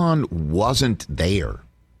Draymond wasn't there,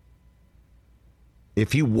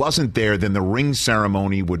 then the ring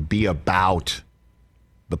ceremony would be about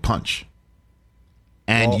the punch.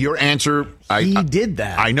 And your answer, he did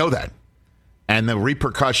that. I know that. And the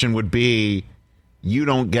repercussion would be, you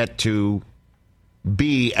don't get to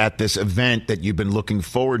be at this event that you've been looking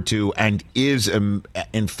forward to, and is,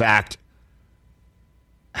 in fact,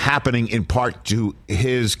 happening in part to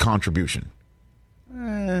his contribution.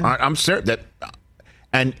 I'm certain that,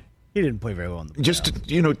 and he didn't play very well in the just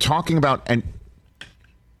talking about, and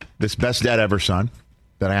this best dad ever son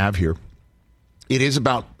that I have here, it is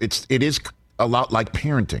a lot like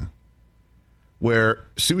parenting, where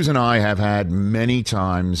Susan and I have had many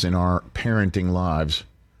times in our parenting lives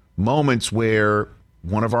moments where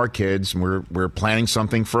one of our kids, we're planning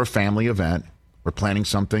something for a family event. We're planning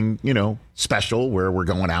something, special where we're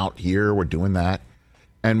going out here, we're doing that.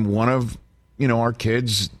 And one of, our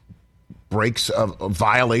kids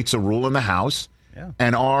violates a rule in the house. Yeah.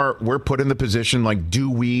 And we're put in the position, like, do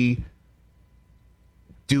we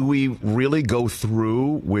really go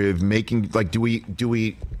through with making, like, do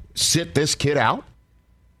we sit this kid out?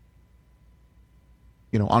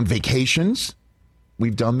 On vacations,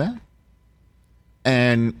 we've done that.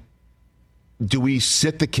 And do we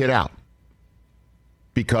sit the kid out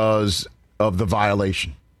because of the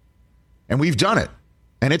violation? And we've done it.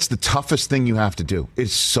 And it's the toughest thing you have to do.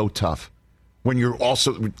 It's so tough. When you're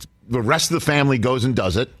also, the rest of the family goes and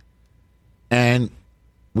does it. And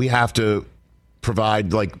we have to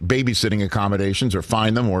provide, like, babysitting accommodations or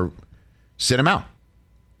find them or sit him out.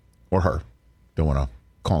 Or her. Don't want to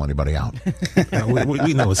call anybody out.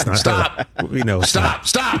 We know it's not. Stop. We know. Stop.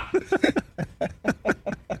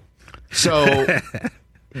 So,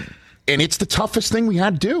 and it's the toughest thing we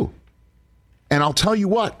had to do. And I'll tell you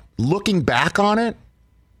what, looking back on it,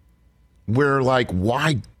 we're like,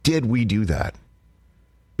 why did we do that?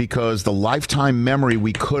 Because the lifetime memory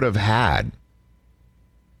we could have had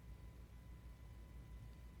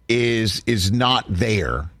is not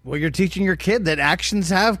there. Well, you're teaching your kid that actions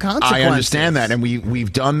have consequences. I understand that, and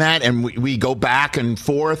we've done that, and we go back and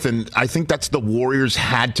forth, and I think that's the Warriors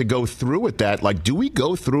had to go through with that. Like, do we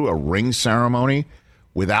go through a ring ceremony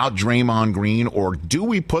without Draymond Green, or do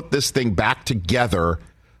we put this thing back together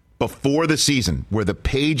before the season where the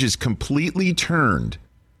page is completely turned?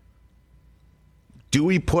 Do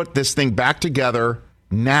we put this thing back together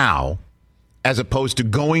now as opposed to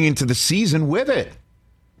going into the season with it?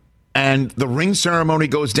 And the ring ceremony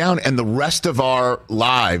goes down, and the rest of our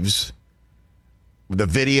lives, the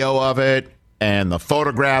video of it and the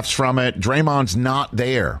photographs from it, Draymond's not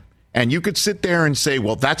there. And you could sit there and say,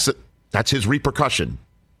 well, that's his repercussion.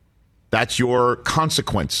 That's your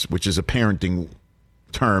consequence, which is a parenting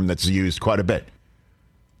term that's used quite a bit.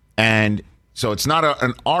 And so it's not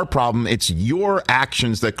an our problem. It's your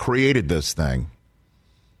actions that created this thing.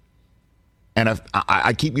 And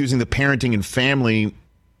I keep using the parenting and family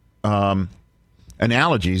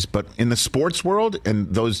analogies, but in the sports world,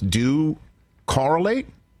 and those do correlate.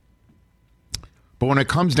 But when it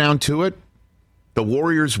comes down to it, the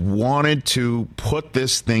Warriors wanted to put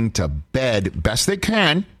this thing to bed best they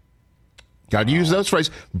can. Got to use those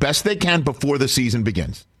phrases. Best they can before the season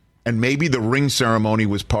begins. And maybe the ring ceremony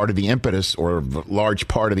was part of the impetus, or a large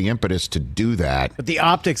part of the impetus to do that. But the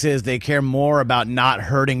optics is they care more about not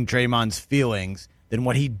hurting Draymond's feelings than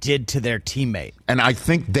what he did to their teammate. And I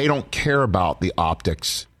think they don't care about the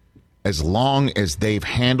optics as long as they've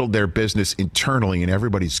handled their business internally and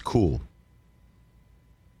everybody's cool.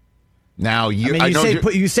 Now,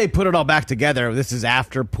 you say put it all back together. This is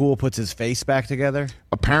after Poole puts his face back together?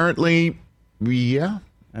 Apparently, yeah.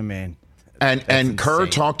 I mean, and Kerr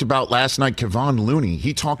talked about last night, Kevon Looney.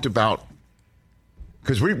 He talked about,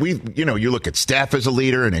 because we you look at Steph as a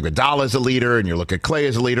leader and Iguodala as a leader, and you look at Clay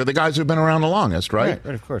as a leader, the guys who've been around the longest, right?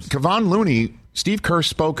 Right, of course. Kevon Looney, Steve Kerr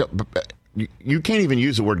spoke, you can't even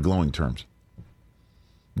use the word glowing terms,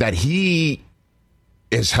 that he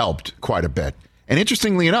has helped quite a bit. And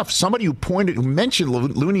interestingly enough, somebody who mentioned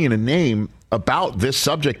Looney in a name about this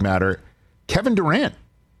subject matter, Kevin Durant.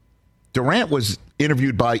 Durant was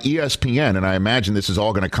interviewed by ESPN, and I imagine this is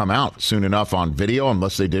all going to come out soon enough on video,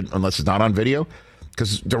 unless it's not on video.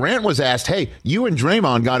 Because Durant was asked, hey, you and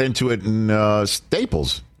Draymond got into it in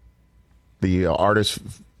Staples, the artist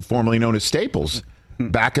formerly known as Staples,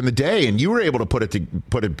 back in the day, and you were able to put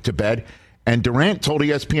it to bed. And Durant told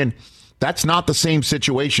ESPN, that's not the same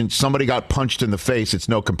situation. Somebody got punched in the face. It's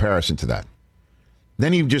no comparison to that.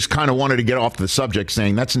 Then he just kind of wanted to get off the subject,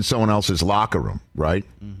 saying that's in someone else's locker room, right?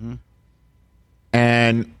 Mm-hmm.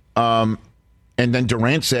 And then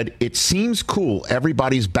Durant said, it seems cool.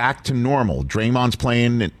 Everybody's back to normal. Draymond's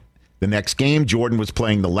playing the next game. Jordan was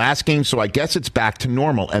playing the last game. So I guess it's back to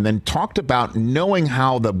normal. And then talked about knowing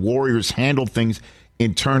how the Warriors handled things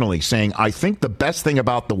internally, saying, I think the best thing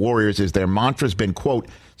about the Warriors is their mantra's been, quote,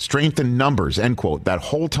 strength in numbers, end quote, that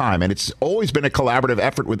whole time. And it's always been a collaborative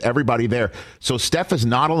effort with everybody there. So Steph is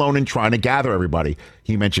not alone in trying to gather everybody.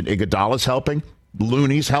 He mentioned Iguodala's helping.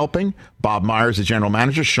 Looney's helping. Bob Myers, the general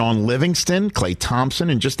manager. Sean Livingston, Klay Thompson,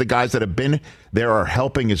 and just the guys that have been there are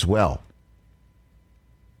helping as well.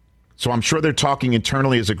 So I'm sure they're talking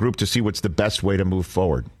internally as a group to see what's the best way to move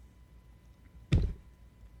forward.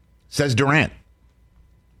 says Durant.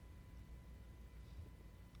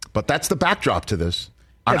 But that's the backdrop to this.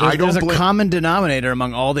 Yeah, there's a common denominator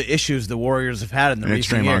among all the issues the Warriors have had in the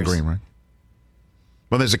recent years. Draymond Green, right?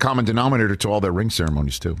 Well, there's a common denominator to all their ring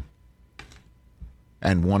ceremonies, too.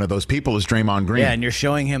 And one of those people is Draymond Green. Yeah, and you're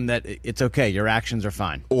showing him that it's okay. Your actions are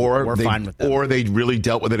fine. We're fine with them. Or they really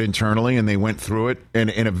dealt with it internally and they went through it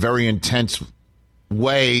in a very intense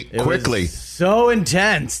way quickly. Was so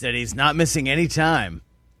intense that he's not missing any time.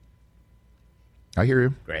 I hear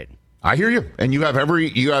you. Great. I hear you. And you have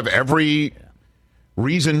every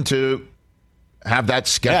reason to have that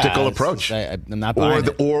skeptical approach. I'm not buying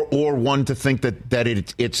it. Or one to think that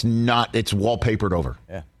it's wallpapered over.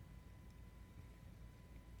 Yeah.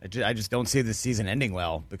 I just don't see the season ending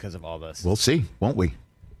well because of all this. We'll see, won't we?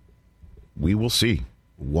 We will see,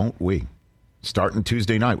 won't we? Starting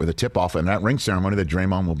Tuesday night with a tip-off and that ring ceremony that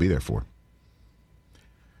Draymond will be there for.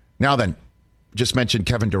 Now then, just mentioned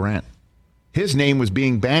Kevin Durant. His name was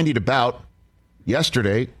being bandied about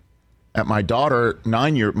yesterday at my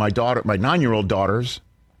 9-year-old daughter's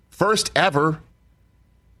first ever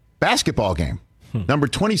basketball game. Number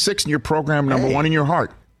 26 in your program, number 1 in your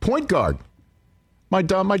heart. Point guard. My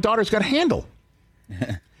daughter's got a handle.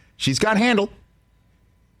 She's got handle.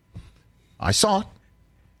 I saw it.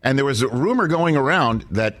 And there was a rumor going around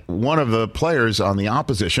that one of the players on the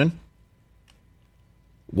opposition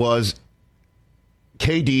was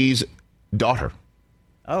KD's daughter.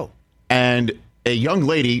 Oh. And a young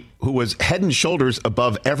lady who was head and shoulders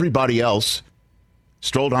above everybody else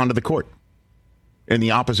strolled onto the court in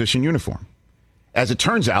the opposition uniform. As it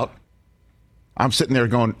turns out, I'm sitting there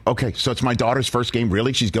going, okay, so it's my daughter's first game.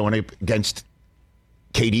 Really? She's going up against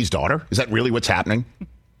KD's daughter? Is that really what's happening?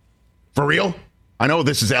 For real? I know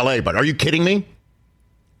this is LA, but are you kidding me?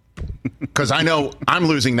 Because I know I'm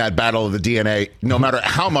losing that battle of the DNA no matter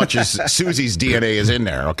how much Susie's DNA is in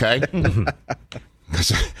there, okay?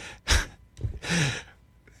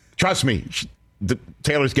 Trust me,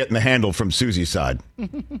 Taylor's getting the handle from Susie's side.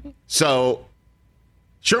 So,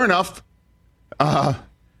 sure enough,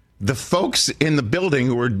 the folks in the building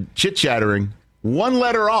who were chit-chattering, one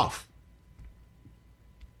letter off.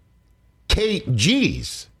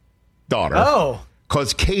 KG's daughter. Oh.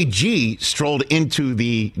 Because KG strolled into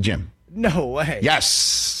the gym. No way.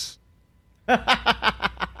 Yes. He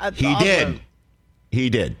awesome. did. He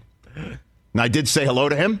did. And I did say hello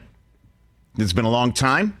to him. It's been a long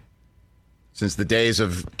time. Since the days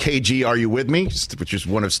of KG, Are You With Me? Which is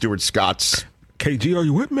one of Stuart Scott's KG, Are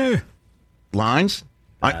You With Me? Lines.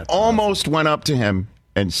 I almost went up to him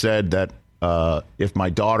and said that if my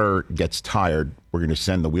daughter gets tired, we're going to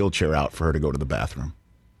send the wheelchair out for her to go to the bathroom.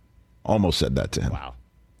 Almost said that to him. Wow.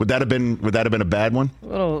 Would that have been a bad one?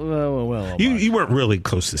 Well, you weren't really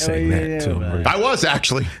close to saying that to him. I was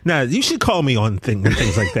actually. Nah, you should call me on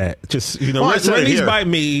things like that. Just run these by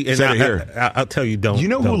me, and I'll tell you. Don't. You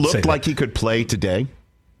know who looked like that. he could play today?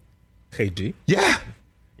 KG. Yeah.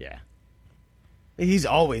 Yeah. He's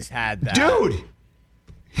always had that. Dude,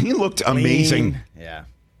 he looked amazing. Yeah.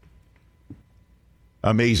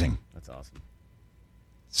 Amazing. That's awesome.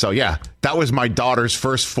 So, yeah, that was my daughter's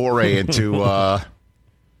first foray into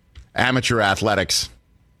amateur athletics.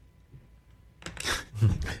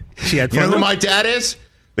 She had fun. You know who my dad is?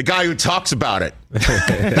 The guy who talks about it.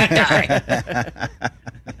 That guy.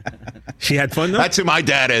 She had fun, though? That's who my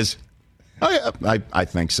dad is. Oh, yeah, I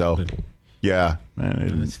think so. Yeah.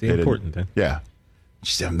 That's the important thing. Yeah.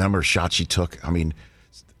 Just the number of shots she took. I mean,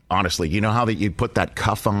 honestly, you know how that you put that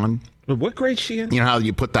cuff on? What grade is she in? You know how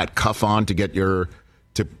you put that cuff on to get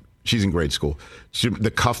she's in grade school.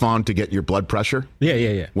 The cuff on to get your blood pressure?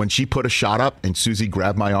 Yeah. When she put a shot up and Susie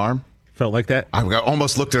grabbed my arm. Felt like that? I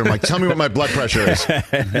almost looked at her like, tell me what my blood pressure is.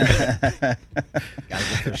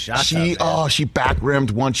 She back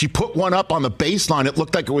rimmed one. She put one up on the baseline. It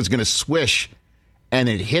looked like it was going to swish. And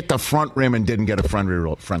it hit the front rim and didn't get a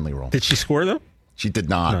friendly roll. Did she score, though? She did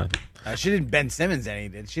not. No. She didn't Ben Simmons any,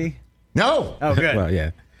 did she? No. Oh, good. Well,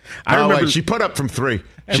 yeah. I remember she put up from 3.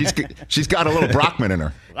 She's got a little Brockman in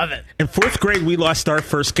her. Love it. In 4th grade, we lost our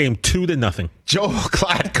first game 2-0. Joe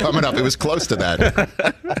Glad coming up. It was close to that.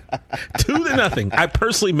 2-0. I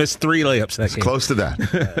personally missed 3 layups that game. Close to that.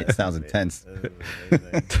 It sounds intense.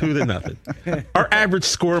 2-0. Our average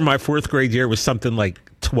score in my 4th grade year was something like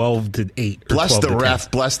 12-8. Bless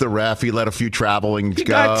the ref. He let a few travelings go.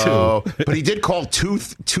 Got to. But he did call two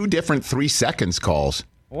different 3 seconds calls.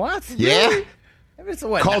 What? Yeah. Really?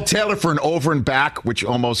 Called Taylor for an over and back, which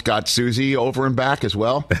almost got Susie over and back as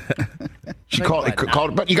well. She called,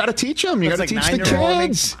 but you got to teach them. You got to teach the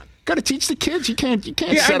kids. Got to teach the kids. You can't.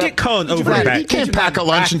 Yeah, set I get up, calling over and back. You can't pack a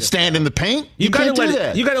lunch and stand in the paint. You can't do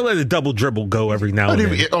that. You got to let a double dribble go every now and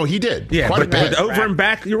then. Oh, he did. Yeah, quite a bit. But over and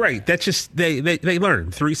back, you're right. That's just they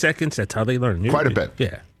learn 3 seconds. That's how they learn. Quite a bit.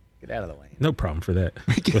 Yeah. Get out of the lane. No problem for that.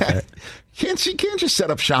 You can't just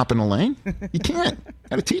set up shop in the lane. You can't.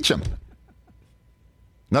 Got to teach them.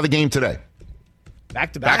 Another game today.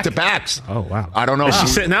 Back-to-backs. Oh, wow. I don't know. Is she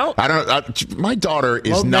sitting out? I don't. My daughter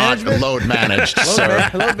is not load managed, sir.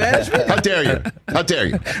 Load management? How dare you? How dare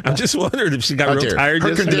you? I'm just wondering if she got real tired.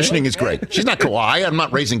 Her conditioning is great. She's not Kawhi. I'm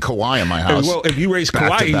not raising Kawhi in my house. Well, if you raise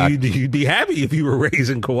Kawhi, you'd be happy if you were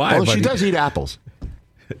raising Kawhi. Well, she does eat apples.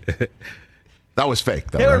 That was fake,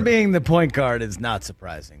 though. Taylor being the point guard is not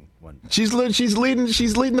surprising. She's leading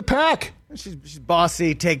the pack. She's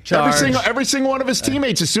bossy, take charge. Every single one of his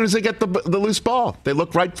teammates, as soon as they get the loose ball, they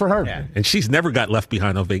look right for her. Yeah. And she's never got left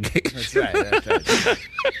behind on vacation. That's right.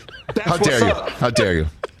 How dare you? How dare you?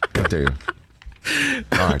 How dare you?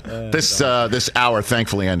 All right. This hour,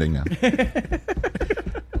 thankfully, ending now.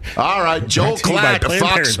 All right. Joel Klatt of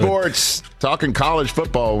Fox Sports talking college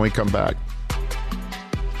football when we come back.